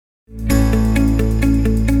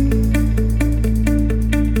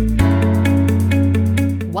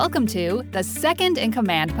Welcome to the Second in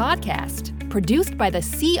Command podcast, produced by the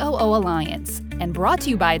COO Alliance and brought to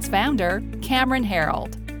you by its founder, Cameron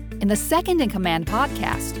Herold. In the Second in Command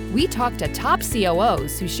podcast, we talk to top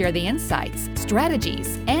COOs who share the insights,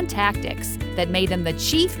 strategies, and tactics that made them the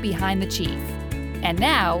chief behind the chief. And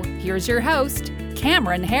now, here's your host,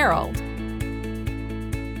 Cameron Herold.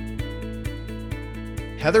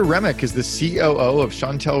 Heather Remick is the COO of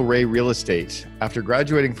Chantel Ray Real Estate. After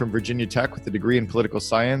graduating from Virginia Tech with a degree in political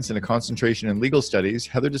science and a concentration in legal studies,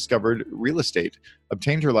 Heather discovered real estate,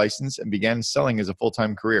 obtained her license, and began selling as a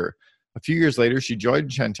full-time career. A few years later, she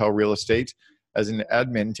joined Chantel Real Estate as an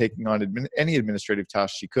admin, taking on any administrative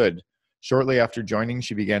tasks she could. Shortly after joining,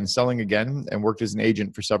 she began selling again and worked as an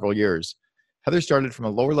agent for several years. Heather started from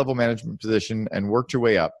a lower-level management position and worked her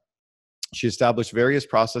way up. She established various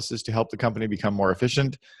processes to help the company become more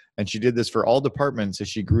efficient, and she did this for all departments as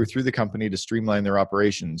she grew through the company to streamline their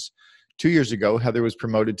operations. 2 years ago, Heather was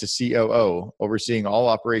promoted to COO, overseeing all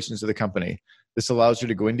operations of the company. This allows her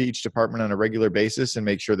to go into each department on a regular basis and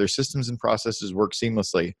make sure their systems and processes work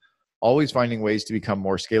seamlessly, always finding ways to become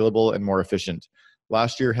more scalable and more efficient.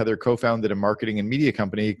 Last year, Heather co-founded a marketing and media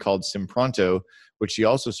company called Simpronto, which she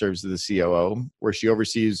also serves as the COO, where she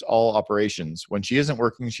oversees all operations. When she isn't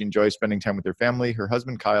working, she enjoys spending time with her family, her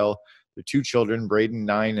husband Kyle, their two children, Braden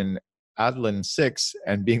 9 and Adeline 6,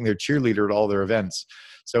 and being their cheerleader at all their events.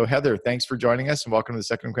 So Heather, thanks for joining us and welcome to the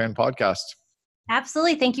Second in Command podcast.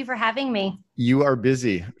 Absolutely. Thank you for having me. You are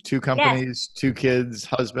busy. 2 companies, Yes. 2 kids,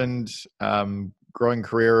 husband, growing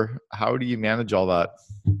career. How do you manage all that?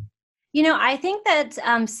 You know, I think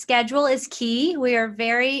that schedule is key. We're a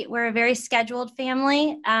very scheduled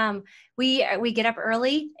family. We get up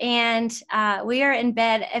early and we are in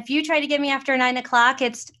bed. If you try to get me after 9 o'clock,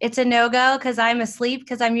 it's a no-go because I'm asleep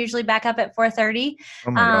because I'm usually back up at 4:30.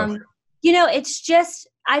 Oh my gosh. You know, it's just,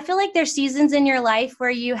 I feel like there's seasons in your life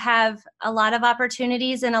where you have a lot of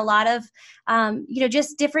opportunities and a lot of,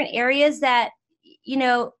 just different areas that,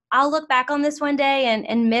 I'll look back on this one day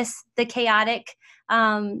and miss the chaotic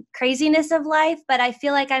craziness of life. But I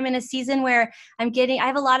feel like I'm in a season where I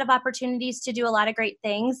have a lot of opportunities to do a lot of great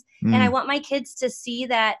things. And I want my kids to see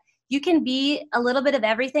that you can be a little bit of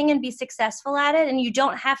everything and be successful at it. And you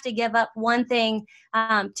don't have to give up one thing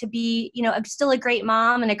to be, still a great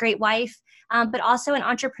mom and a great wife, but also an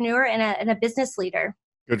entrepreneur and a business leader.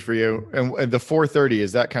 Good for you. And the 4:30,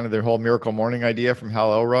 is that kind of their whole Miracle Morning idea from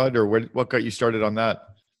Hal Elrod, or what got you started on that?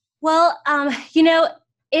 Well,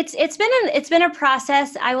 it's been a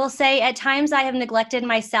process. I will say at times I have neglected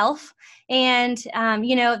myself. And,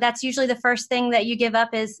 that's usually the first thing that you give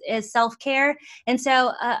up is self-care. And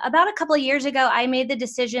so about a couple of years ago, I made the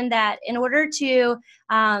decision that in order to,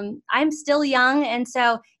 I'm still young. And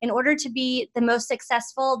so in order to be the most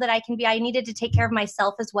successful that I can be, I needed to take care of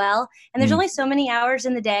myself as well. And there's only so many hours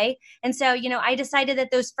in the day. And so, I decided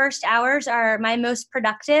that those first hours are my most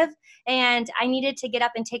productive. And I needed to get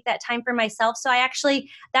up and take that time for myself. So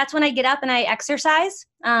that's when I get up and I exercise.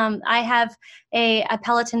 I have a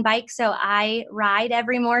Peloton bike, so I ride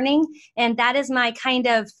every morning. And that is my kind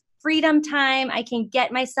of freedom time. I can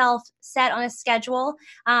get myself set on a schedule.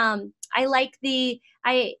 I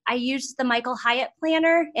use the Michael Hyatt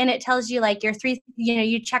planner, and it tells you like your 3,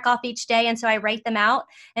 you check off each day. And so I write them out.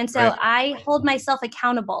 And so Right. I hold myself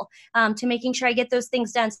accountable to making sure I get those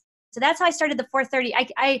things done. So that's how I started the 4:30.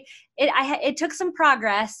 It took some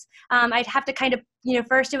progress. I'd have to kind of,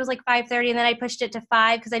 first it was like 5:30 and then I pushed it to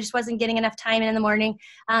 5 because I just wasn't getting enough time in the morning.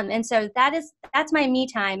 And so that's my me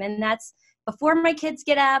time. And that's before my kids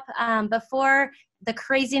get up, before the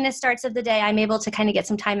craziness starts of the day, I'm able to kind of get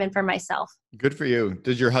some time in for myself. Good for you.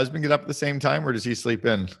 Does your husband get up at the same time or does he sleep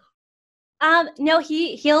in? No,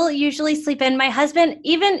 he'll usually sleep in. My husband,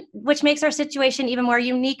 which makes our situation even more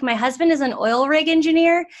unique, my husband is an oil rig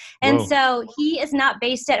engineer. And Whoa. So he is not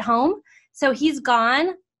based at home. So he's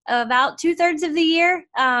gone about 2/3 of the year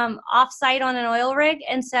off-site on an oil rig.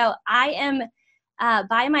 And so I am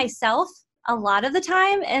by myself a lot of the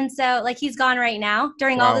time. And so like he's gone right now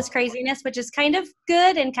during all this craziness, which is kind of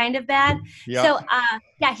good and kind of bad. Yeah.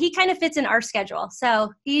 So he kind of fits in our schedule.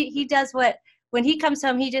 So he does when he comes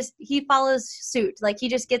home, he follows suit. Like he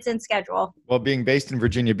just gets in schedule. Well, being based in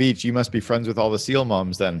Virginia Beach, you must be friends with all the SEAL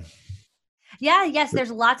moms then. Yeah, yes.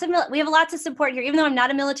 There's we have lots of support here, even though I'm not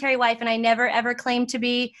a military wife and I never ever claim to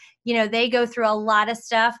be, they go through a lot of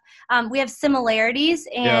stuff. We have similarities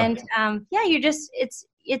and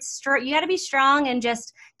you got to be strong and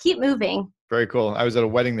just keep moving. Very cool. I was at a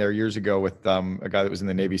wedding there years ago with a guy that was in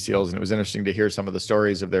the Navy SEALs, and it was interesting to hear some of the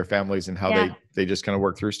stories of their families and how they just kind of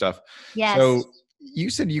work through stuff. Yes. So you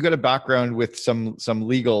said you got a background with some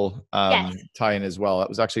legal Yes. tie-in as well. That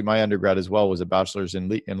was actually my undergrad as well, was a bachelor's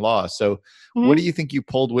in law. So what do Mhm. you think you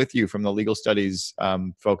pulled with you from the legal studies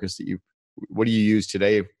focus what do you use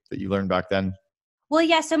today that you learned back then? Well,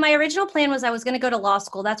 yeah. So my original plan was I was going to go to law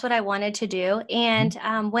school. That's what I wanted to do. Mhm.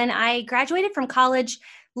 And when I graduated from college,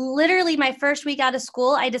 literally my first week out of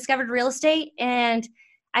school, I discovered real estate and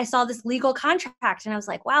I saw this legal contract, and I was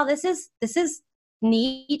like, "Wow, this is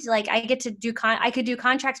neat. Like I get to do I could do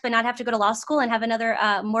contracts, but not have to go to law school and have another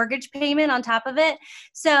mortgage payment on top of it."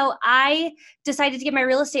 So I decided to get my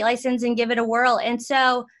real estate license and give it a whirl. And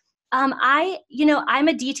so I'm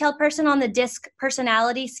a detailed person on the DISC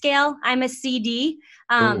personality scale. I'm a CD.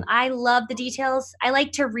 Oh, I love the details. I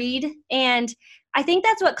like to read, and I think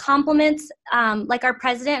that's what complements, like our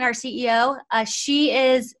president, our CEO.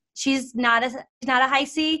 She's not a high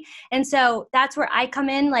C, and so that's where I come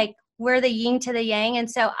in. Like we're the yin to the yang, and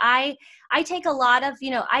so I take a lot of,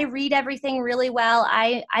 I read everything really well.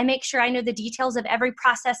 I make sure I know the details of every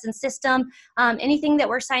process and system. Anything that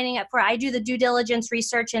we're signing up for, I do the due diligence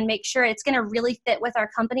research and make sure it's going to really fit with our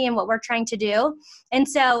company and what we're trying to do. And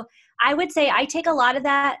so I would say I take a lot of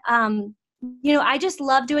that. I just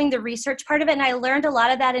love doing the research part of it. And I learned a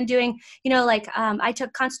lot of that in doing, I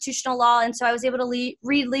took constitutional law. And so I was able to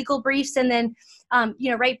read legal briefs and then,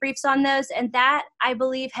 write briefs on those. And that, I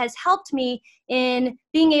believe, has helped me in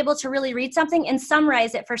being able to really read something and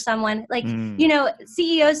summarize it for someone. Like, mm,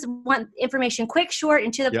 CEOs want information quick, short,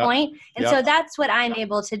 and to the yep, point. And yep. so that's what I'm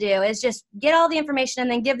able to do, is just get all the information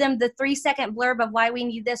and then give them the 3-second blurb of why we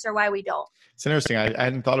need this or why we don't. It's interesting. I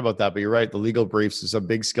hadn't thought about that, but you're right. The legal briefs is a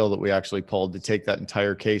big skill that we actually pulled, to take that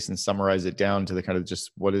entire case and summarize it down to the kind of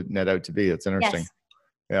just what it net out to be. It's interesting. Yes.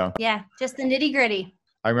 Yeah. Yeah. Just the nitty gritty.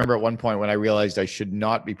 I remember at one point when I realized I should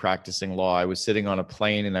not be practicing law, I was sitting on a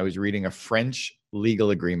plane and I was reading a French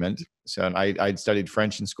legal agreement. So, and I'd studied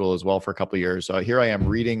French in school as well for a couple of years. So here I am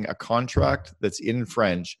reading a contract that's in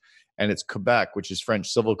French, and it's Quebec, which is French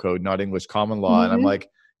civil code, not English common law. And I'm like,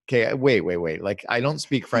 okay, wait. Like, I don't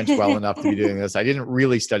speak French well enough to be doing this. I didn't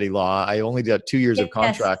really study law. I only did 2 years of Yes.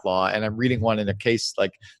 contract law, and I'm reading one in a case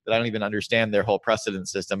like that. I don't even understand their whole precedent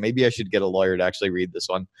system. Maybe I should get a lawyer to actually read this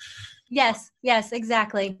one. Yes,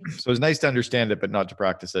 exactly. So it's nice to understand it, but not to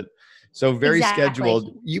practice it. So very Exactly.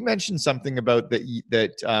 scheduled. You mentioned something about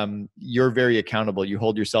that you're very accountable. You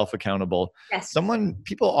hold yourself accountable. Yes.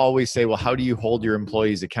 People always say, well, how do you hold your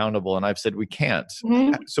employees accountable? And I've said, we can't.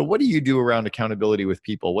 Mhm. So what do you do around accountability with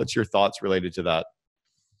people? What's your thoughts related to that?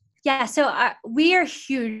 Yeah, so we are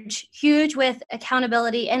huge with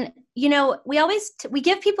accountability, and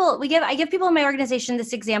I give people in my organization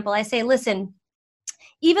this example. I say, listen,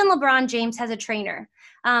 even LeBron James has a trainer.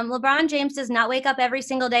 LeBron James does not wake up every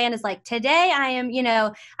single day and is like, today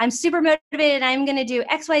I'm super motivated. I'm going to do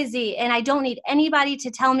X, Y, Z. And I don't need anybody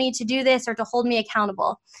to tell me to do this or to hold me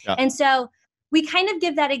accountable. Yeah. And so we kind of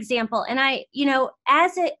give that example. And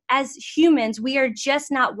as humans, we are just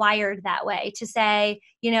not wired that way to say,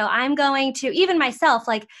 I'm going to, even myself,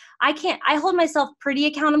 like I hold myself pretty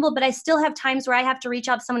accountable, but I still have times where I have to reach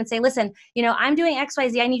out to someone and say, listen, I'm doing X, Y,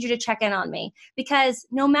 Z. I need you to check in on me, because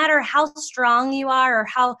no matter how strong you are or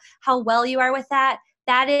how well you are with that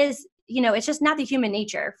is, it's just not the human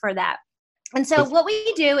nature for that. And so what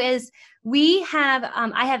we do is I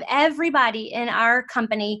have everybody in our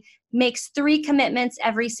company makes 3 commitments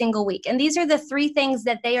every single week. And these are the 3 things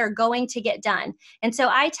that they are going to get done. And so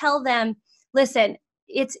I tell them, listen,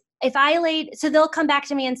 so they'll come back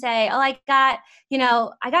to me and say, oh, I got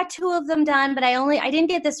 2 of them done, but I didn't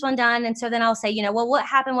get this one done. And so then I'll say, well, what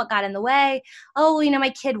happened? What got in the way? Oh, my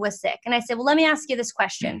kid was sick. And I said, well, let me ask you this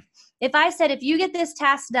question. If I said, if you get this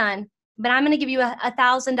task done, but I'm going to give you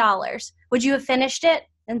 $1,000, would you have finished it?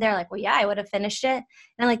 And they're like, well, yeah, I would have finished it. And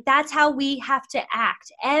I'm like, that's how we have to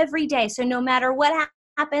act every day. So no matter what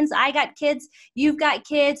happens, I got kids, you've got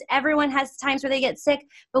kids, everyone has times where they get sick,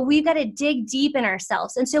 but we've got to dig deep in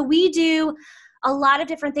ourselves. And so we do a lot of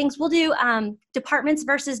different things. We'll do departments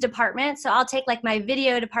versus departments. So I'll take like my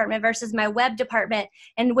video department versus my web department,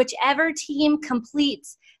 and whichever team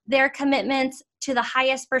completes their commitments to the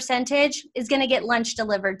highest percentage is going to get lunch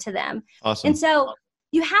delivered to them. Awesome. And so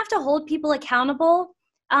you have to hold people accountable,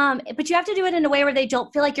 but you have to do it in a way where they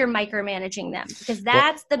don't feel like you're micromanaging them, because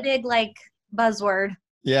that's the big buzzword.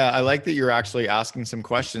 Yeah, I like that you're actually asking some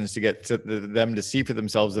questions to get to them to see for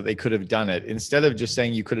themselves that they could have done it, instead of just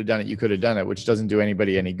saying you could have done it, which doesn't do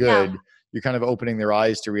anybody any good. No. You're kind of opening their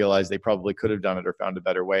eyes to realize they probably could have done it or found a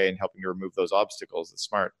better way, and helping to remove those obstacles. It's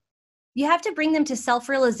smart. you have to bring them to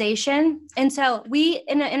self-realization. And so we,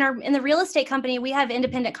 in the real estate company, we have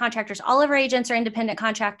independent contractors. All of our agents are independent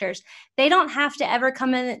contractors. They don't have to ever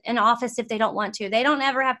come in an office if they don't want to. They don't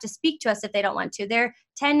ever have to speak to us if they don't want to. They're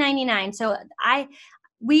 1099. So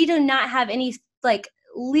we do not have any like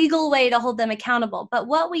legal way to hold them accountable. But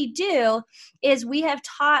what we do is we have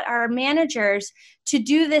taught our managers to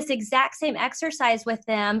do this exact same exercise with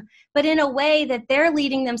them, but in a way that they're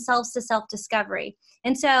leading themselves to self-discovery.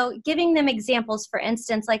 And so giving them examples, for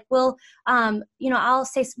instance, like I'll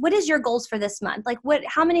say, what is your goals for this month? Like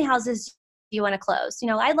how many houses do you want to close?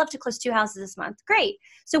 I'd love to close 2 houses this month. Great.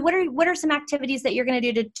 So what are some activities that you're going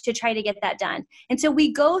to do to try to get that done? And so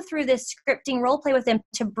we go through this scripting role play with them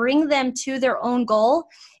to bring them to their own goal.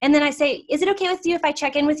 And then I say, is it okay with you if I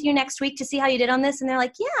check in with you next week to see how you did on this? And they're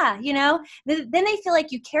like, yeah, then they feel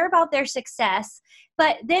like you care about their success.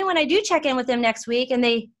 But then when I do check in with them next week and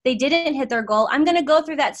they didn't hit their goal, I'm going to go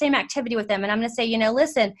through that same activity with them. And I'm going to say,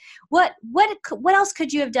 listen, what else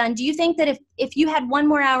could you have done? Do you think that if you had 1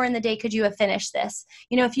 more hour in the day, could you have finished this?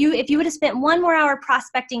 If you would have spent 1 more hour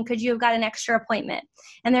prospecting, could you have got an extra appointment?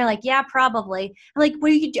 And they're like, yeah, probably. I'm like,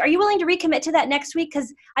 are you willing to recommit to that next week?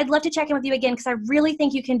 Because I'd love to check in with you again because I really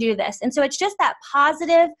think you can do this. And so it's just that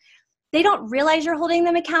positive. They don't realize you're holding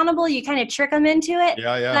them accountable. You kind of trick them into it.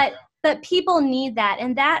 Yeah. But people need that,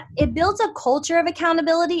 and that it builds a culture of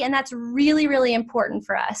accountability, and that's really, really important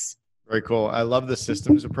for us. Very cool. I love the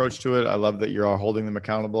systems approach to it. I love that you're all holding them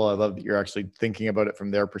accountable. I love that you're actually thinking about it from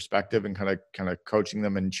their perspective and kind of coaching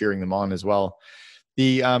them and cheering them on as well.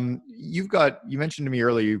 You mentioned to me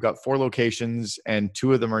earlier, you've got 4 locations and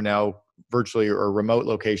 2 of them are now virtually or remote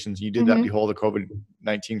locations. You did that before the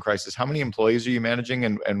COVID-19 crisis. How many employees are you managing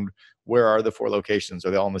and where are the 4 locations? Are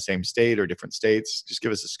they all in the same state or different states? Just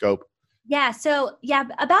give us a scope. Yeah. So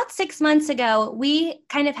about 6 months ago, we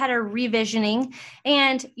kind of had a revisioning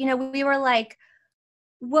and, we were like,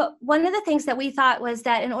 one of the things that we thought was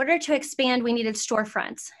that in order to expand, we needed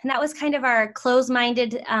storefronts. And that was kind of our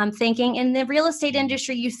closed-minded thinking. In the real estate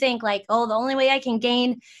industry, you think like, oh, the only way I can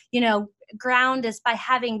gain, ground is by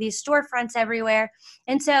having these storefronts everywhere.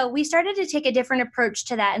 And so we started to take a different approach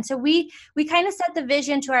to that. And so we kind of set the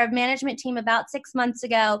vision to our management team about 6 months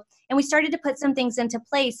ago, and we started to put some things into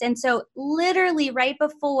place. And so literally right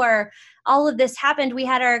before all of this happened, we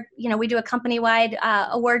had our, we do a company-wide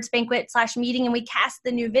awards banquet / meeting, and we cast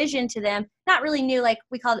the new vision to them. Not really new, like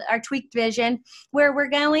we called it our tweaked vision, where we're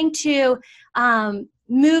going to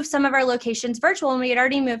move some of our locations virtual, and we had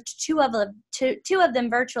already moved two of them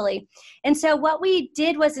virtually. And so what we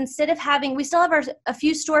did was, instead of having, we still have a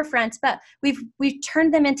few storefronts, but we've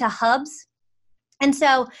turned them into hubs. And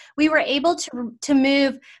so we were able to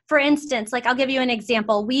move, for instance, like I'll give you an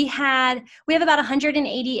example. We have about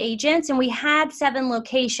 180 agents and we had 7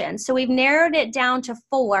 locations. So we've narrowed it down to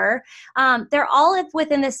 4. They're all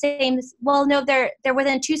within the same, they're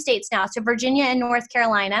within 2 states now. So Virginia and North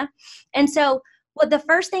Carolina. And so the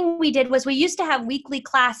first thing we did was we used to have weekly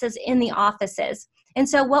classes in the offices. And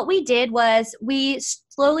so what we did was we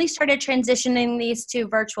slowly started transitioning these to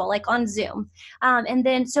virtual, like on Zoom. And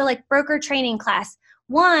then, so like broker training class,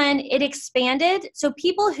 it expanded. So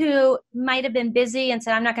people who might have been busy and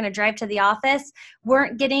said, I'm not going to drive to the office,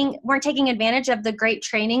 weren't taking advantage of the great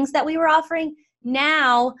trainings that we were offering.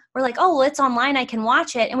 Now we're like, oh, well, it's online, I can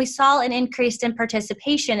watch it. And we saw an increase in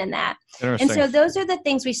participation in that. And so those are the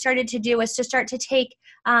things we started to do, was to start to take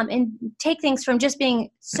things from just being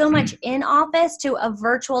so much in office to a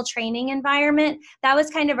virtual training environment. That was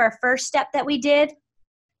kind of our first step that we did.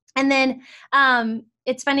 And then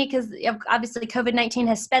it's funny because obviously COVID-19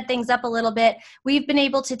 has sped things up a little bit. We've been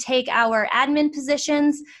able to take our admin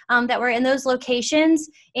positions that were in those locations,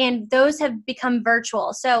 and those have become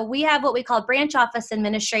virtual. So we have what we call branch office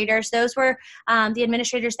administrators. Those were the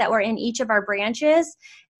administrators that were in each of our branches.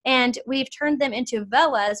 And we've turned them into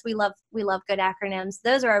VOAs. We love good acronyms.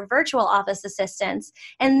 Those are our virtual office assistants.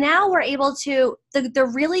 And now we're able to,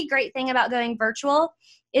 the really great thing about going virtual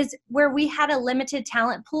is where we had a limited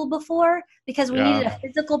talent pool before because we needed a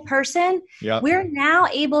physical person. Yep. We're now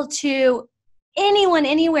able to, anyone,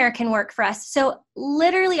 anywhere can work for us. So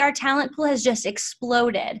literally our talent pool has just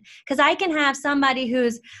exploded because I can have somebody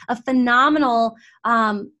who's a phenomenal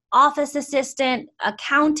office assistant,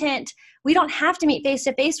 accountant. We don't have to meet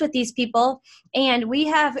face-to-face with these people. And we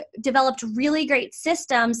have developed really great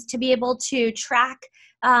systems to be able to track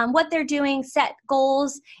what they're doing, set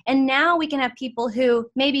goals. And now we can have people who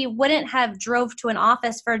maybe wouldn't have drove to an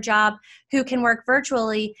office for a job who can work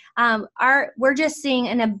virtually. We're just seeing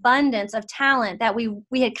an abundance of talent that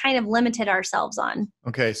we had kind of limited ourselves on.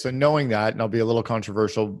 Okay. So knowing that, and I'll be a little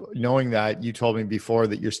controversial, knowing that you told me before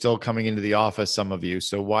that you're still coming into the office, some of you.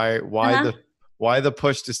 So why the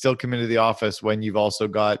push to still come into the office when you've also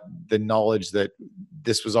got the knowledge that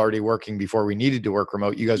this was already working before we needed to work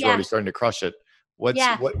remote? You guys were already starting to crush it. What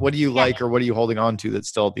do you like, or what are you holding on to that's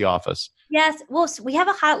still at the office? Yes. Well, so we have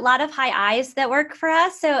a lot of high eyes that work for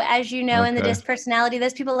us. So as you know, in the DISC personality,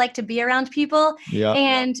 those people like to be around people. Yeah.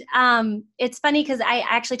 And it's funny because I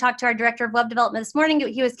actually talked to our director of web development this morning.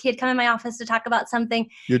 He had come in my office to talk about something.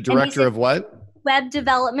 Your director of what? Web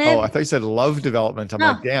development. Oh, I thought you said love development. I'm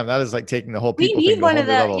like, damn, that is like taking the whole people we thing need to one a of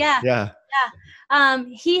whole the level. Yeah.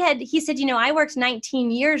 He said, I worked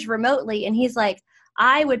 19 years remotely, and he's like,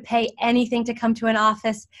 I would pay anything to come to an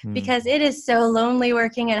office because it is so lonely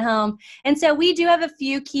working at home. And so we do have a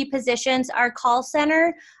few key positions. Our call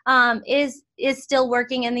center is still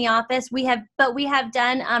working in the office. We have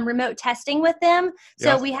done remote testing with them.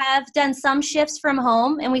 So we have done some shifts from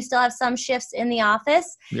home, and we still have some shifts in the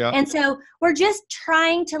office. Yeah. And so we're just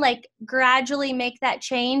trying to like gradually make that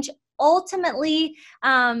change. Ultimately,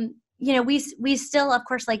 we still, of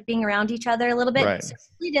course, like being around each other a little bit. Right.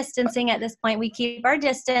 Socially distancing at this point. We keep our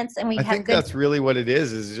distance, and I think that's really what it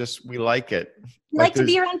is just we like it. We like to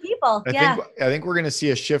be around people. I think we're going to see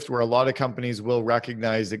a shift where a lot of companies will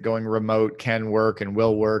recognize that going remote can work and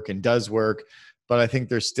will work and does work. But I think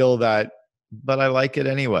there's still that, but I like it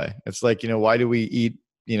anyway. It's like, why do we eat,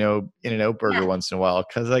 In-N-Out Burger once in a while?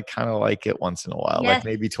 Because I kind of like it once in a while, like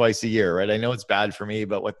maybe twice a year, right? I know it's bad for me,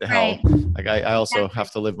 but what the hell? Like I also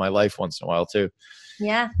have to live my life once in a while too.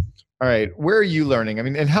 Yeah. All right. Where are you learning? I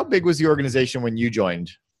mean, and how big was the organization when you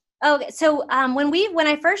joined? Okay. So when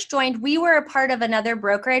I first joined, we were a part of another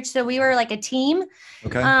brokerage. So we were like a team.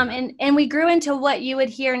 Okay. And we grew into what you would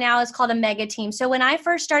hear now is called a mega team. So when I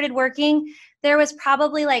first started working, there was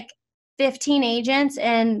probably like 15 agents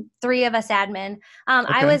and 3 of us admin.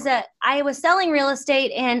 Okay. I was selling real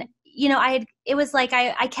estate, and it was like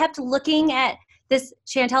I kept looking at this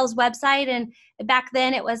Chantel's website, and back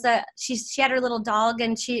then it was she had her little dog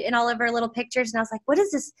and all of her little pictures, and I was like, what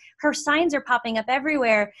is this? Her signs are popping up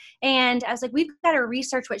everywhere, and I was like, we've got to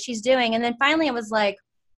research what she's doing. And then finally it was like,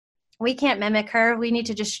 we can't mimic her. We need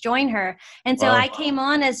to just join her. And so I came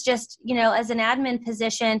on as just, as an admin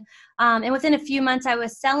position. And within a few months I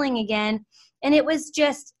was selling again, and it was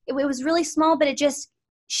really small, but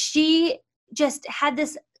she just had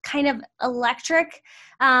this kind of electric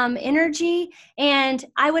energy. And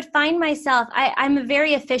I would find myself, I'm a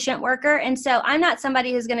very efficient worker. And so I'm not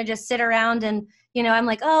somebody who's going to just sit around and, I'm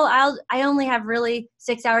like, I only have really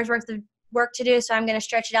 6 hours worth of work to do, so I'm going to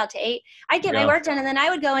stretch it out to 8. I'd get my work done, and then I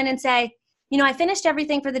would go in and say, I finished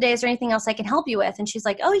everything for the day. Is there anything else I can help you with? And she's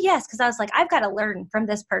like, oh yes. Cause I was like, I've got to learn from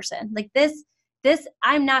this person. Like this,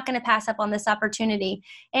 I'm not going to pass up on this opportunity.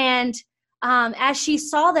 And as she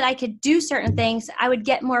saw that I could do certain things, I would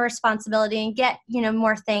get more responsibility and get,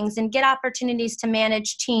 more things and get opportunities to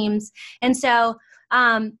manage teams. And so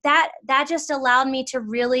that just allowed me to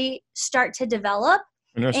really start to develop.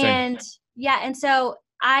 And so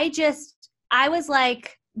I was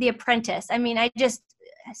like the apprentice. I mean, I just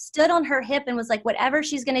stood on her hip and was like, whatever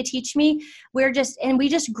she's going to teach me, we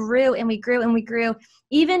just grew and we grew and we grew.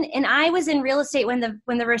 And I was in real estate when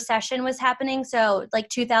the recession was happening. So like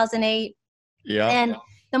 2008. Yeah. And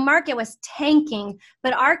the market was tanking,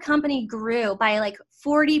 but our company grew by like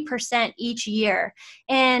 40% each year.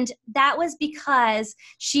 And that was because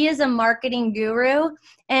she is a marketing guru.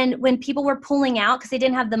 And when people were pulling out because they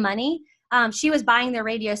didn't have the money, she was buying their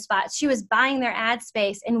radio spots. She was buying their ad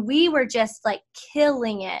space, and we were just like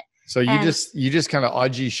killing it. So you just kind of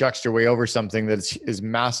Audrey shucks your way over something that is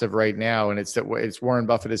massive right now. And it's Warren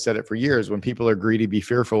Buffett has said it for years. When people are greedy, be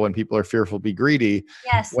fearful. When people are fearful, be greedy.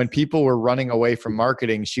 Yes. When people were running away from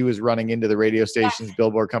marketing, she was running into the radio stations,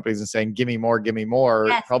 billboard companies and saying, give me more,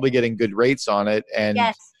 probably getting good rates on it and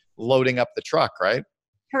loading up the truck, right?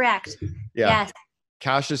 Correct. Yeah. Yes.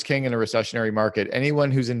 Cash is king in a recessionary market. Anyone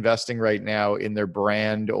who's investing right now in their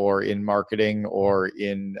brand or in marketing or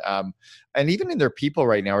in, and even in their people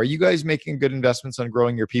right now, are you guys making good investments on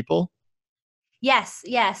growing your people? Yes.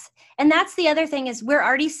 And that's the other thing is we're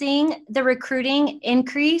already seeing the recruiting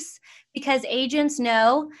increase because agents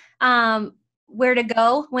know where to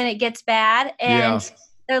go when it gets bad. And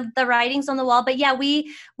the writing's on the wall. But yeah,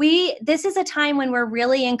 we this is a time when we're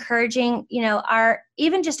really encouraging, our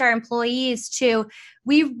even just our employees to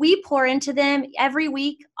we pour into them every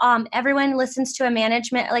week. Everyone listens to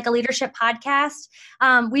a leadership podcast.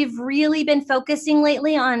 We've really been focusing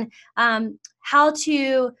lately on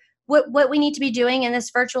what we need to be doing in this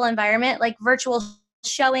virtual environment, like virtual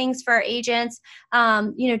showings for our agents.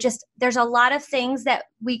 Just there's a lot of things that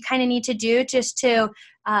we kind of need to do just to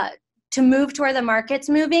move to where the market's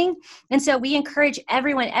moving. And so we encourage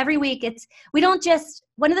everyone every week.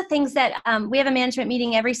 One of the things that we have a management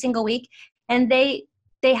meeting every single week, and they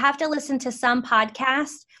have to listen to some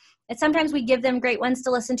podcast. And sometimes we give them great ones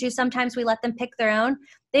to listen to. Sometimes we let them pick their own.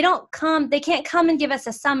 They can't come and give us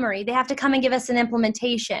a summary. They have to come and give us an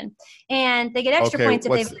implementation, and they get extra points.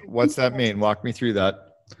 What's that mean? Walk me through that.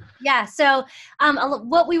 Yeah. So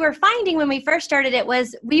what we were finding when we first started it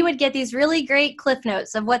was we would get these really great cliff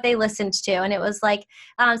notes of what they listened to. And it was like,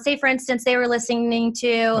 say, for instance, they were listening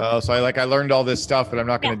to. So I learned all this stuff, but I'm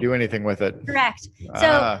not going to do anything with it. Correct.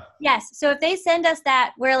 So yes. So if they send us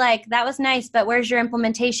that, we're like, that was nice, but where's your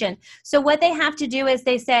implementation? So what they have to do is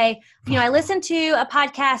they say, I listened to a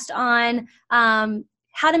podcast on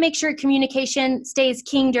how to make sure communication stays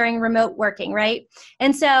king during remote working. Right.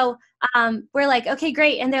 And so we're like, okay,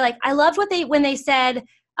 great. And they're like, I loved when they said,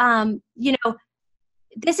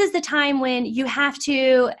 this is the time when you have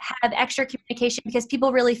to have extra communication because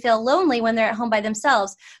people really feel lonely when they're at home by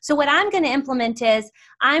themselves. So what I'm going to implement is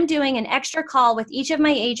I'm doing an extra call with each of my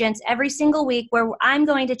agents every single week where I'm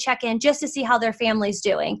going to check in just to see how their family's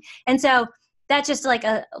doing. And so that's just like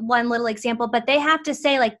one little example, but they have to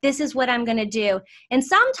say like, this is what I'm going to do. And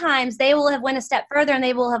sometimes they will have went a step further and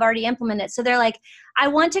they will have already implemented. So they're like, I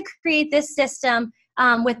want to create this system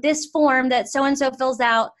with this form that so-and-so fills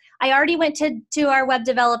out. I already went to our web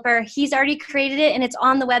developer. He's already created it and it's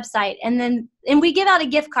on the website. And we give out a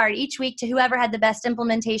gift card each week to whoever had the best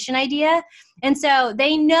implementation idea. And so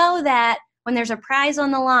they know that when there's a prize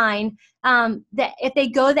on the line, that if they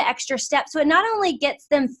go the extra step, so it not only gets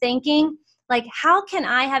them thinking, like, how can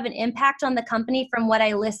I have an impact on the company from what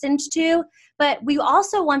I listened to? But we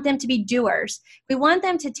also want them to be doers. We want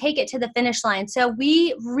them to take it to the finish line. So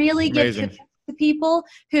we really give to people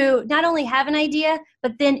who not only have an idea,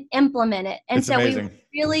 but then implement it. And we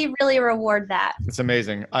really, really reward that. It's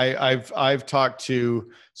amazing. I've talked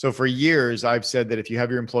so for years, I've said that if you have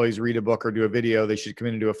your employees read a book or do a video, they should come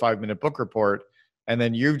in and do a 5-minute book report. And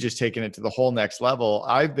then you've just taken it to the whole next level.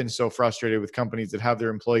 I've been so frustrated with companies that have their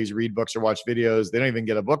employees read books or watch videos. They don't even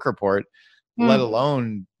get a book report, let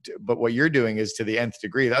alone, but what you're doing is to the nth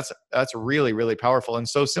degree. That's really, really powerful and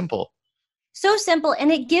so simple. So simple.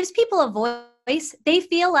 And it gives people a voice. They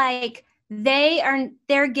feel like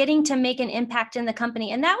they're getting to make an impact in the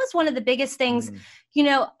company. And that was one of the biggest things,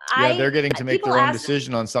 they're getting to make their own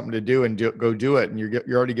decision on something to do and go do it. And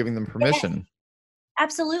you're already giving them permission. Yes.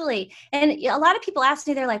 Absolutely. And a lot of people ask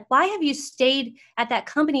me, they're like, why have you stayed at that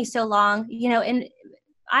company so long? And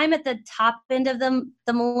I'm at the top end of the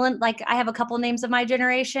like I have a couple names of my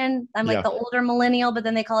generation. I'm like the older millennial, but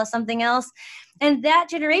then they call us something else. And that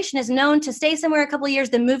generation is known to stay somewhere a couple of years,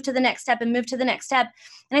 then move to the next step and move to the next step.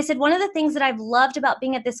 And I said, one of the things that I've loved about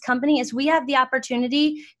being at this company is we have the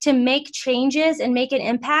opportunity to make changes and make an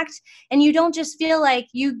impact. And you don't just feel like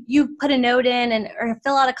you put a note in or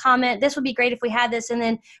fill out a comment. This would be great if we had this. And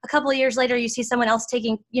then a couple of years later, you see someone else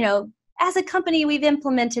taking, as a company, we've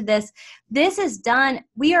implemented this. This is done.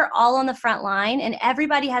 We are all on the front line and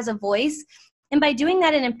everybody has a voice. And by doing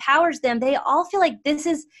that, it empowers them. They all feel like this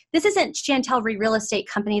isn't Chantel Real Estate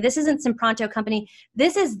Company. This isn't Simpronto Company.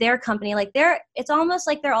 This is their company. Like it's almost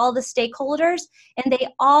like they're all the stakeholders and they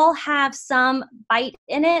all have some bite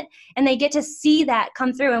in it and they get to see that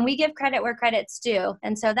come through. And we give credit where credit's due.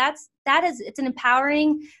 And so it's an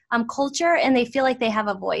empowering culture and they feel like they have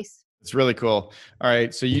a voice. It's really cool. All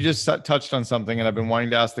right. So you just touched on something and I've been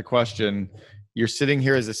wanting to ask the question. You're sitting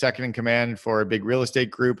here as a second in command for a big real estate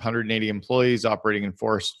group, 180 employees operating in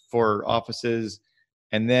four offices.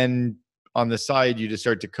 And then on the side, you just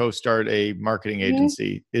start to co-start a marketing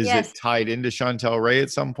agency. Is it tied into Chantel Ray at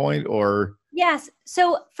some point or? Yes.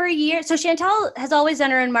 So for years, Chantel has always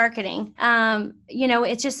done her own marketing.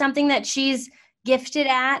 It's just something that she's gifted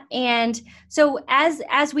at. And so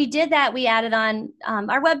as we did that, we added on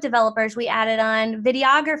our web developers, we added on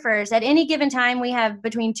videographers. At any given time, we have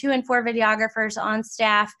between 2 and 4 videographers on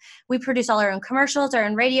staff. We produce all our own commercials, our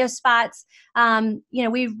own radio spots.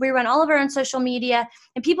 We run all of our own social media,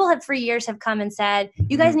 and people have for years have come and said,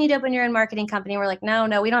 you guys need to open your own marketing company. And we're like, no,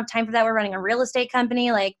 we don't have time for that. We're running a real estate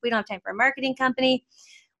company. Like we don't have time for a marketing company.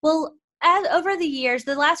 Well, over the years,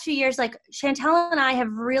 the last few years, like Chantel and I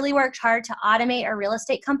have really worked hard to automate our real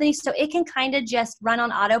estate company so it can kind of just run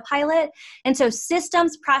on autopilot. And so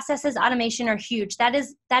systems, processes, automation are huge. That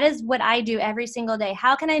is what I do every single day.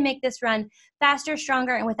 How can I make this run faster,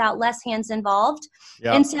 stronger, and without less hands involved?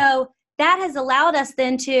 Yeah. And so that has allowed us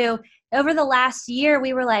then to, over the last year,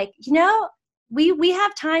 we were like, we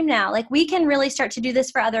have time now. Like we can really start to do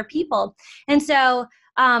this for other people. And so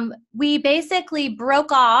we basically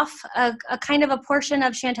broke off a kind of a portion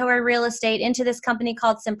of Chantel Ray Real Estate into this company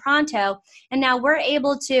called Simpronto. And now we're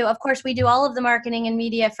able to, of course, we do all of the marketing and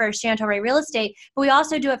media for Chantel Ray Real Estate, but we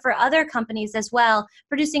also do it for other companies as well,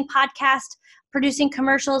 producing podcasts, producing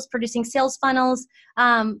commercials, producing sales funnels.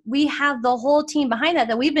 We have the whole team behind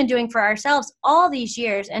that we've been doing for ourselves all these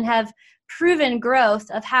years and have proven growth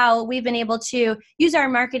of how we've been able to use our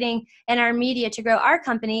marketing and our media to grow our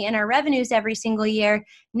company and our revenues every single year.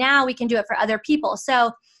 Now we can do it for other people.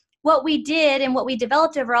 So what we did and what we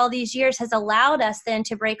developed over all these years has allowed us then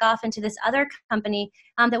to break off into this other company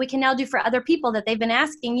that we can now do for other people that they've been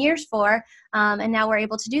asking years for. And now we're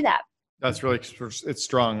able to do that. That's really, it's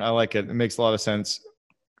strong. I like it. It makes a lot of sense.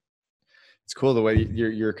 It's cool the way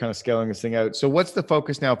you're kind of scaling this thing out. So what's the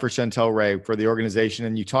focus now for Chantel Ray for the organization?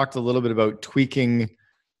 And you talked a little bit about tweaking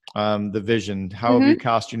the vision. How have you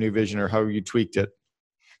cast your new vision, or how have you tweaked it?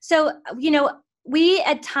 So, we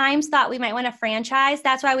at times thought we might want to franchise.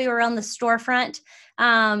 That's why we were on the storefront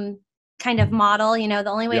kind of model. The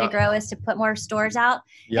only way to grow is to put more stores out.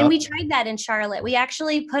 And we tried that in Charlotte. We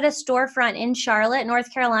actually put a storefront in Charlotte,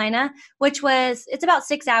 North Carolina, it's about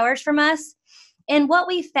 6 hours from us. And what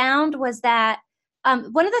we found was that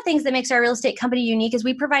one of the things that makes our real estate company unique is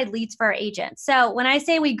we provide leads for our agents. So when I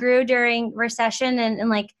say we grew during recession and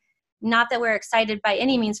like, not that we're excited by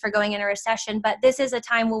any means for going in a recession, but this is a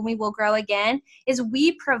time when we will grow again, is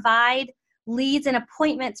we provide leads and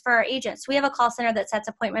appointments for our agents. We have a call center that sets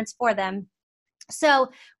appointments for them. So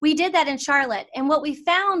we did that in Charlotte. And what we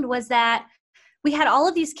found was that we had all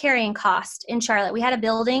of these carrying costs in Charlotte. We had a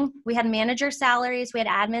building, we had manager salaries, we had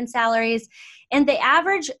admin salaries, and the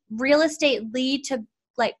average real estate lead to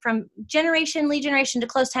from lead generation to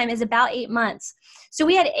close time is about 8 months. So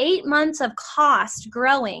we had 8 months of cost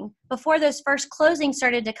growing before those first closings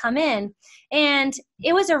started to come in. And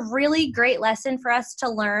it was a really great lesson for us to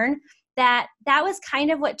learn that was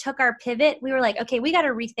kind of what took our pivot. We were like, okay, we got to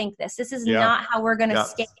rethink this. This is not how we're going to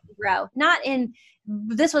scale and grow.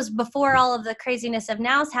 This was before all of the craziness of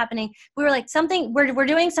now is happening. We were like, we're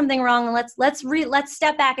doing something wrong. And let's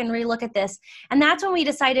step back and relook at this. And that's when we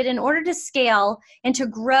decided, in order to scale and to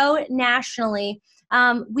grow nationally,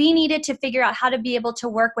 we needed to figure out how to be able to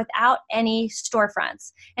work without any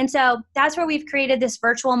storefronts. And so that's where we've created this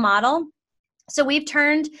virtual model. So we've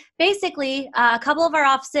turned basically a couple of our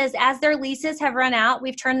offices, as their leases have run out,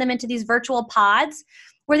 we've turned them into these virtual pods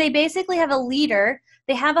where they basically have a leader.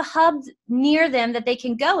 They have a hub near them that they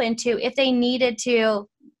can go into if they needed to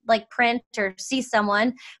print or see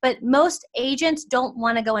someone. But most agents don't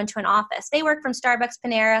want to go into an office. They work from Starbucks,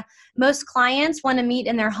 Panera. Most clients want to meet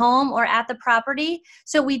in their home or at the property.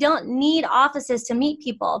 So we don't need offices to meet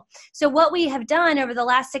people. So what we have done over the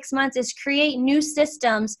last 6 months is create new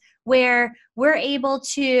systems where we're able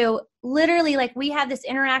to literally, we have this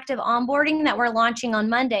interactive onboarding that we're launching on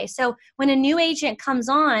Monday. So when a new agent comes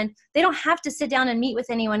on, they don't have to sit down and meet with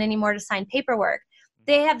anyone anymore to sign paperwork.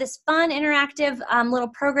 They have this fun, interactive little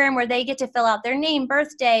program where they get to fill out their name,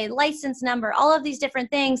 birthday, license number, all of these different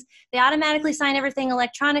things. They automatically sign everything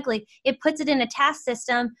electronically. It puts it in a task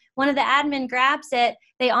system. One of the admin grabs it.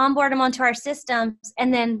 They onboard them onto our systems,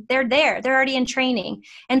 and then they're there. They're already in training.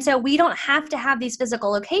 And so we don't have to have these physical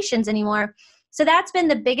locations anymore. So that's been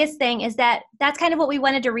the biggest thing, is that's kind of what we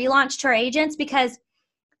wanted to relaunch to our agents, because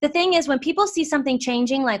the thing is, when people see something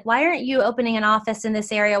changing, like, why aren't you opening an office in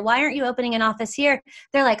this area? Why aren't you opening an office here?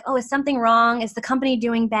 They're like, oh, is something wrong? Is the company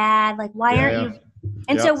doing bad? Why aren't you?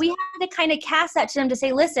 And so we had to kind of cast that to them to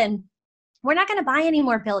say, listen, we're not going to buy any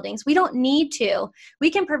more buildings. We don't need to. We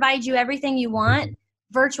can provide you everything you want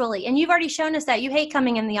virtually. And you've already shown us that you hate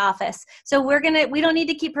coming in the office. So we don't need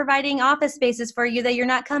to keep providing office spaces for you that you're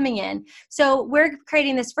not coming in. So we're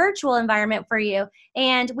creating this virtual environment for you.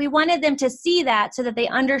 And we wanted them to see that so that they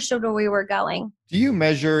understood where we were going. Do you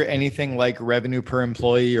measure anything like revenue per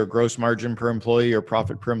employee or gross margin per employee or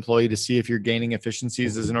profit per employee to see if you're gaining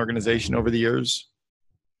efficiencies as an organization over the years?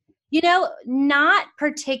 Not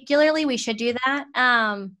particularly. We should do that.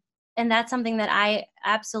 And that's something that I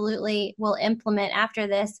absolutely will implement after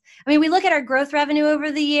this. I mean, we look at our growth revenue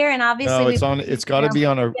over the year, and obviously it's got to be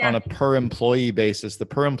on a per employee basis. The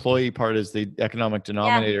per employee part is the economic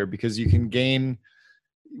denominator, because you can gain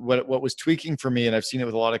what was tweaking for me, and I've seen it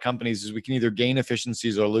with a lot of companies, is we can either gain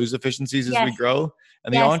efficiencies or lose efficiencies as we grow.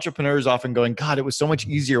 And the entrepreneurs often going, God, it was so much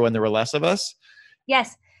easier when there were less of us.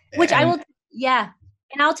 Yes. Which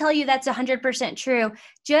and I'll tell you that's 100% true.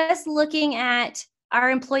 Just looking at our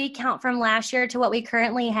employee count from last year to what we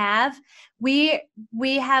currently have, we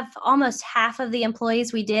have almost half of the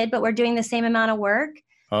employees we did, but we're doing the same amount of work.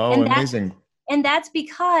 Oh, and amazing. That's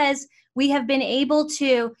because we have been able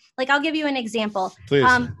to, like, I'll give you an example. Please.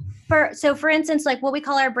 For instance, like what we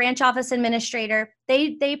call our branch office administrator,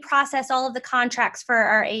 they process all of the contracts for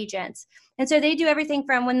our agents. And so they do everything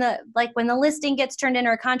from when the listing gets turned in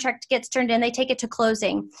or a contract gets turned in, they take it to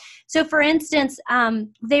closing. So for instance,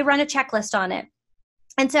 they run a checklist on it.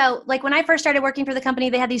 And so like when I first started working for the company,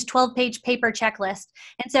 they had these 12-page paper checklist.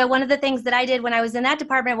 And so one of the things that I did when I was in that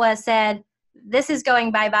department was said, this is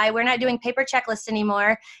going bye-bye. We're not doing paper checklists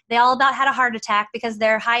anymore. They all about had a heart attack because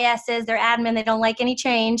they're high S's, they're admin, they don't like any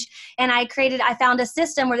change. And I found a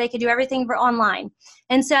system where they could do everything online.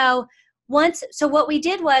 And so what we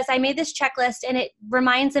did was I made this checklist, and it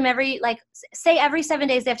reminds them every 7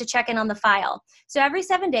 days they have to check in on the file. So every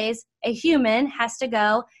 7 days, a human has to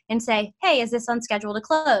go and say, hey, is this on schedule to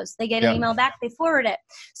close? They get an email back, they forward it.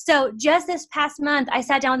 So just this past month, I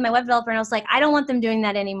sat down with my web developer and I was like, I don't want them doing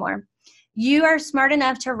that anymore. You are smart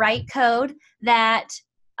enough to write code that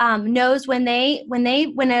knows when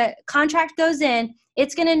a contract goes in,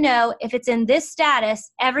 it's going to know if it's in this status.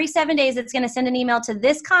 Every 7 days, it's going to send an email to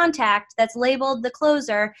this contact that's labeled the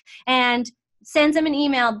closer and sends them an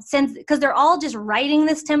email, because they're all just writing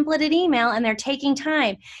this templated email and they're taking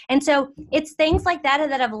time. And so it's things like that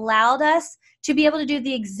have allowed us to be able to do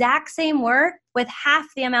the exact same work with half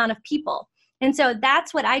the amount of people. And so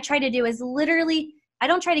that's what I try to do, is literally, I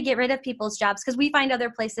don't try to get rid of people's jobs because we find other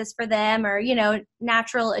places for them, or,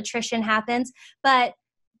 natural attrition happens. But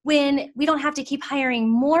when we don't have to keep hiring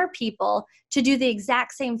more people to do the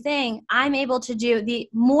exact same thing, I'm able to do the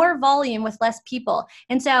more volume with less people.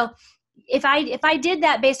 And so if I did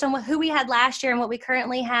that based on who we had last year and what we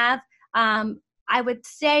currently have, I would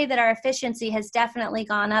say that our efficiency has definitely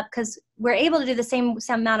gone up because we're able to do the same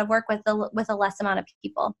amount of work with a less amount of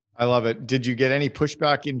people. I love it. Did you get any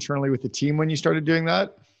pushback internally with the team when you started doing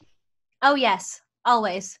that? Oh, yes,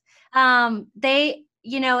 always. I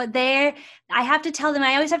have to tell them,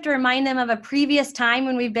 I always have to remind them of a previous time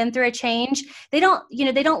when we've been through a change. They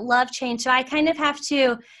don't love change. So I kind of have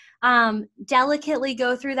to delicately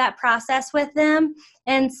go through that process with them.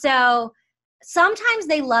 And so sometimes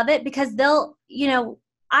they love it because they'll,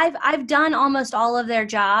 I've done almost all of their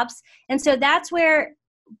jobs. And so that's where,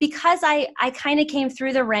 because I kind of came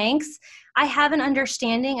through the ranks, I have an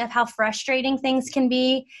understanding of how frustrating things can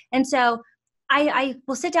be. And so I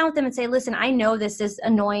will sit down with them and say, listen, I know this is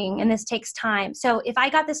annoying and this takes time. So if I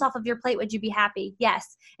got this off of your plate, would you be happy?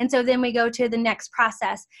 Yes. And so then we go to the next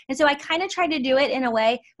process. And so I kind of try to do it in a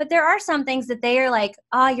way, but there are some things that they are like,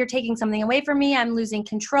 oh, you're taking something away from me. I'm losing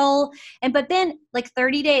control. But then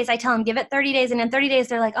 30 days, I tell them, give it 30 days. And in 30 days,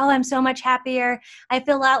 they're like, oh, I'm so much happier. I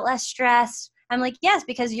feel a lot less stressed. I'm like, yes,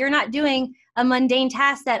 because you're not doing a mundane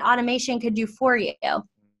task that automation could do for you.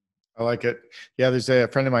 I like it. Yeah, there's a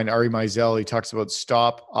friend of mine, Ari Meisel. He talks about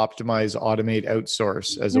stop, optimize, automate,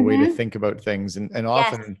 outsource as a way to think about things. And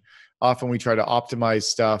often we try to optimize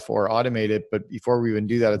stuff or automate it, but before we even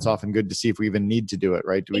do that, it's often good to see if we even need to do it,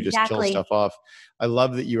 right? Do we just kill stuff off? I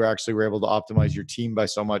love that you were able to optimize your team by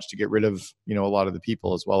so much to get rid of, a lot of the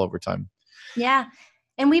people as well over time. Yeah.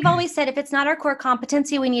 And we've always said, if it's not our core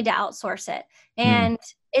competency, we need to outsource it. And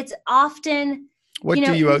it's often... What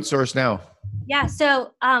do you outsource now? Yeah.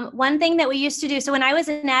 So one thing that we used to do, so when I was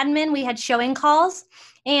an admin, we had showing calls.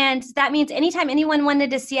 And that means anytime anyone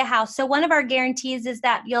wanted to see a house. So one of our guarantees is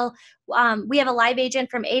that we have a live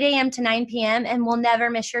agent from 8 a.m. to 9 p.m. and we'll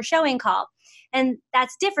never miss your showing call. And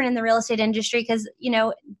that's different in the real estate industry because,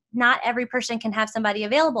 not every person can have somebody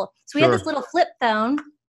available. So we had this little flip phone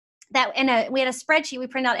we had a spreadsheet we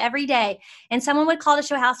print out every day, and someone would call to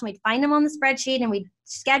show a house and we'd find them on the spreadsheet and we'd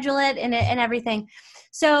schedule it and everything.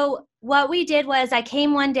 So what we did was I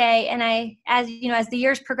came one day and as the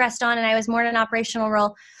years progressed on and I was more in an operational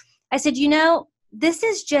role, I said, this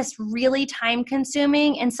is just really time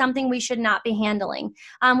consuming and something we should not be handling.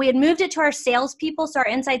 We had moved it to our salespeople, so our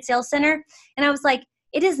inside sales center. And I was like,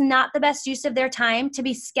 it is not the best use of their time to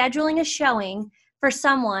be scheduling a showing for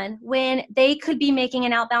someone when they could be making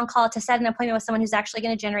an outbound call to set an appointment with someone who's actually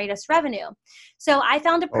going to generate us revenue. So I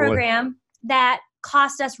found a program that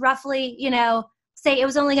cost us roughly, say it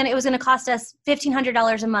was going to cost us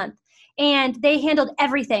 $1,500 a month. And they handled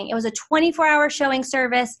everything. It was a 24-hour showing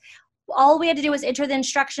service. all we had to do was enter the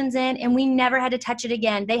instructions in, and we never had to touch it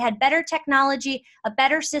again. They had better technology, a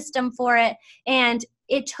better system for it. And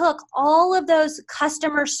it took all of those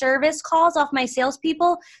customer service calls off my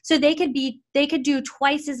salespeople so they could do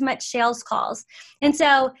twice as much sales calls. And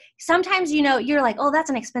so sometimes, you're like, oh, that's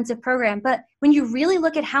an expensive program. But when you really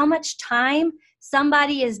look at how much time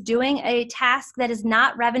somebody is doing a task that is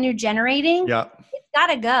not revenue generating, it's got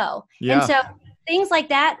to go. Yeah. And so things like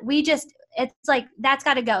that, it's like, that's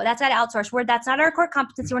got to go. That's got to outsource. That's not our core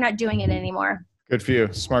competency. We're not doing it anymore. Good for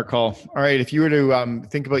you. Smart call. All right. If you were to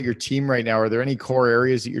think about your team right now, are there any core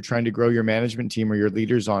areas that you're trying to grow your management team or your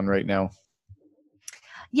leaders on right now?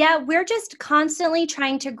 Yeah, we're just constantly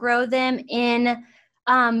trying to grow them in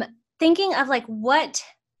thinking of like, what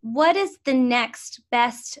is the next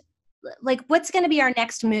best, like what's going to be our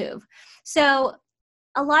next move? So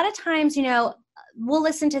a lot of times, we'll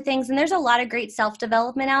listen to things, and there's a lot of great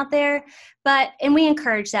self-development out there, and we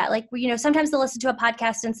encourage that. Like, sometimes they'll listen to a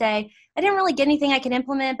podcast and say, I didn't really get anything I can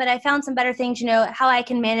implement, but I found some better things, how I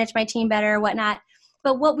can manage my team better or whatnot.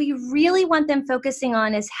 But what we really want them focusing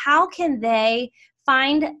on is how can they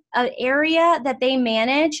find an area that they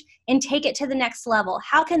manage and take it to the next level?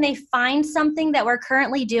 How can they find something that we're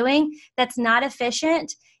currently doing that's not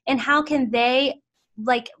efficient? And how can they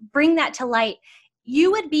bring that to light?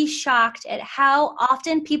 You would be shocked at how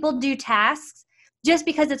often people do tasks just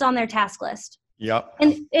because it's on their task list. Yep.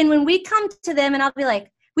 And when we come to them, and I'll be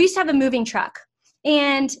like, we used to have a moving truck,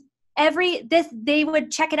 and they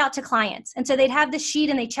would check it out to clients. And so they'd have the sheet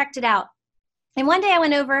and they checked it out. And one day I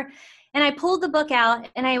went over and I pulled the book out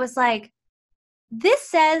and I was like, this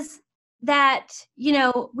says that,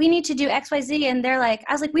 we need to do X, Y, Z. And they're like,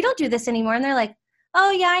 I was like, we don't do this anymore. And they're like,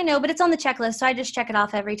 oh yeah, I know, but it's on the checklist. So I just check it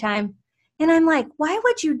off every time. And I'm like, why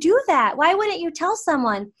would you do that? Why wouldn't you tell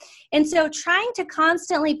someone? And so trying to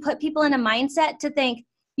constantly put people in a mindset to think,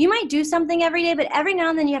 you might do something every day, but every now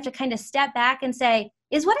and then you have to kind of step back and say,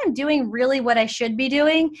 is what I'm doing really what I should be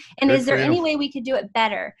doing? And is there any way we could do it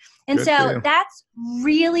better? And so that's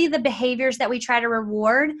really the behaviors that we try to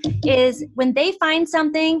reward, is when they find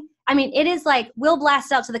something, it is like, we'll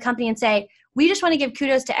blast out to the company and say, we just want to give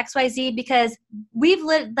kudos to XYZ because we've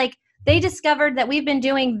lived, they discovered that we've been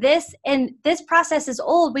doing this and this process is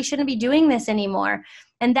old. We shouldn't be doing this anymore.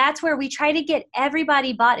 And that's where we try to get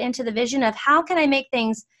everybody bought into the vision of how can I make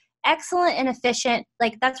things excellent and efficient?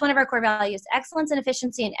 That's one of our core values, excellence and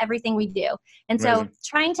efficiency in everything we do. And so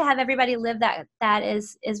trying to have everybody live that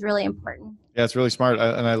is really important. Yeah, it's really smart.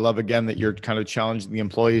 And I love, again, that you're kind of challenging the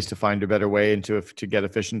employees to find a better way and to get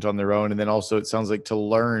efficient on their own. And then also it sounds like to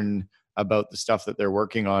learn about the stuff that they're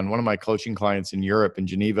working on. One of my coaching clients in Europe, in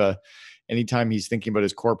Geneva, anytime he's thinking about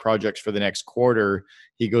his core projects for the next quarter,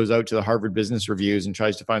 he goes out to the Harvard Business Reviews and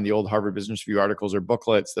tries to find the old Harvard Business Review articles or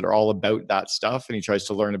booklets that are all about that stuff. And he tries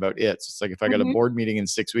to learn about it. So it's like, if I got a board meeting in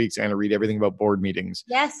 6 weeks, I'm going to read everything about board meetings.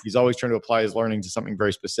 Yes. He's always trying to apply his learning to something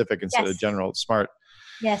very specific instead of general. It's smart.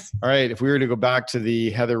 Yes. All right. If we were to go back to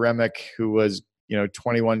the Heather Remick, who was,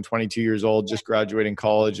 21, 22 years old, just graduating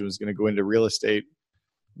college and was going to go into real estate,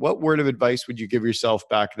 what word of advice would you give yourself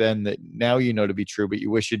back then that now you know to be true, but you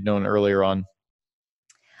wish you'd known earlier on?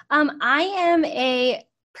 I am a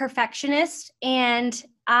perfectionist, and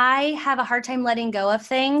I have a hard time letting go of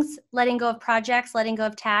things, letting go of projects, letting go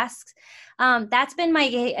of tasks. That's been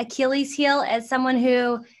my Achilles heel as someone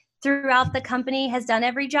who throughout the company has done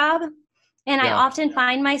every job. And I often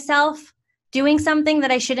find myself doing something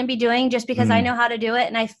that I shouldn't be doing just because I know how to do it.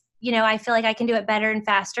 And I feel like I can do it better and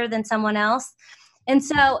faster than someone else. And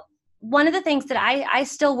so one of the things that I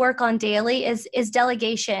still work on daily is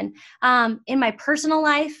delegation. In my personal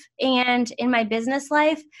life and in my business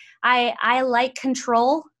life, I like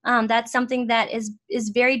control. That's something that is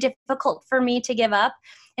very difficult for me to give up.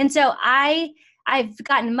 And so I've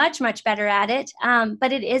gotten much, much better at it.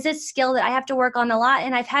 But it is a skill that I have to work on a lot.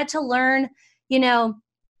 And I've had to learn,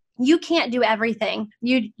 you can't do everything.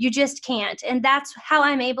 You just can't. And that's how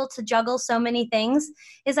I'm able to juggle so many things,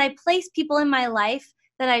 is I place people in my life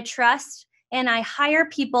that I trust, and I hire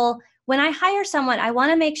people. When I hire someone, I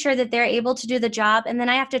want to make sure that they're able to do the job, and then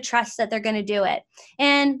I have to trust that they're going to do it.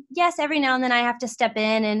 And yes, every now and then I have to step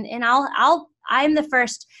in, and I'm the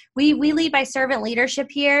first. We lead by servant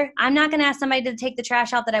leadership here. I'm not going to ask somebody to take the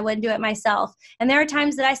trash out that I wouldn't do it myself. And there are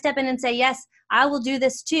times that I step in and say, yes, I will do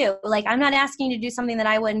this too. Like, I'm not asking you to do something that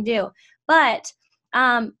I wouldn't do. But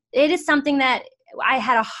it is something that I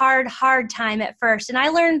had a hard time at first. And I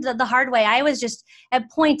learned the hard way. I was just at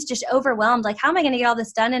points just overwhelmed. Like, how am I going to get all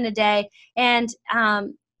this done in a day? And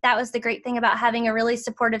that was the great thing about having a really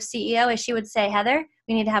supportive CEO, is she would say, Heather,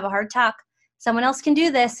 we need to have a hard talk. someone else can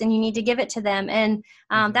do this and you need to give it to them. And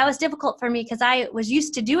that was difficult for me because I was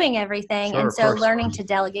used to doing everything. Sure, and of so course. learning to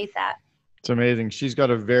delegate that. It's amazing. She's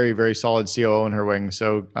got a very, very solid COO in her wing.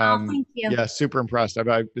 So, Thank you. yeah, super impressed.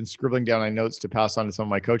 I've been scribbling down my notes to pass on to some of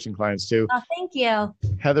my coaching clients too. Oh, thank you.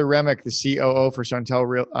 Heather Remick, the COO for Chantel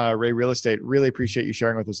Ray Real Estate. Really appreciate you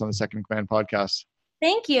sharing with us on the Second in Command podcast.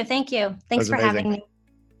 Thank you. Thank you. Thanks for having me.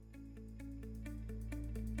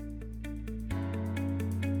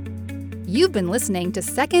 You've been listening to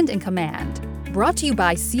Second in Command, brought to you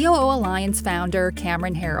by COO Alliance founder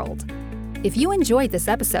Cameron Herold. If you enjoyed this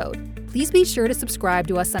episode, please be sure to subscribe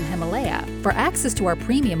to us on Himalaya for access to our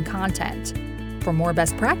premium content. For more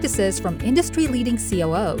best practices from industry-leading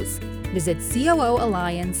COOs, visit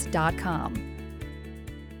COOalliance.com.